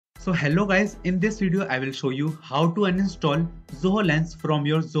So hello guys, in this video I will show you how to uninstall Zoho Lens from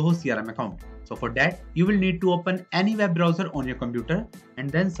your Zoho CRM account. So for that you will need to open any web browser on your computer and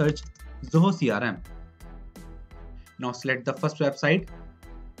then search Zoho CRM. Now select the first website,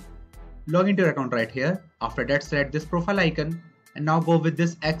 log into your account right here. After that select this profile icon and now go with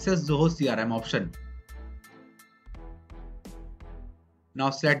this Access Zoho CRM option. Now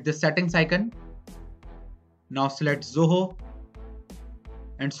select this settings icon. Now select Zoho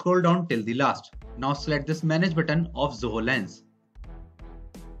and scroll down till the last. Now select this manage button of Zoho Lens.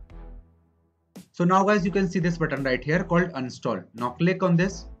 So now guys, you can see this button right here called uninstall. Now click on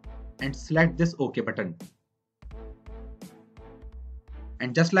this and select this OK button.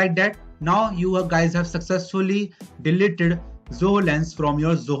 And just like that, now you guys have successfully deleted Zoho Lens from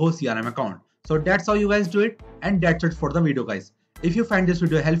your Zoho CRM account. So that's how you guys do it, and that's it for the video guys. If you find this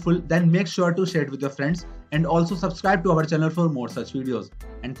video helpful, then make sure to share it with your friends and also subscribe to our channel for more such videos.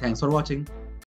 And thanks for watching.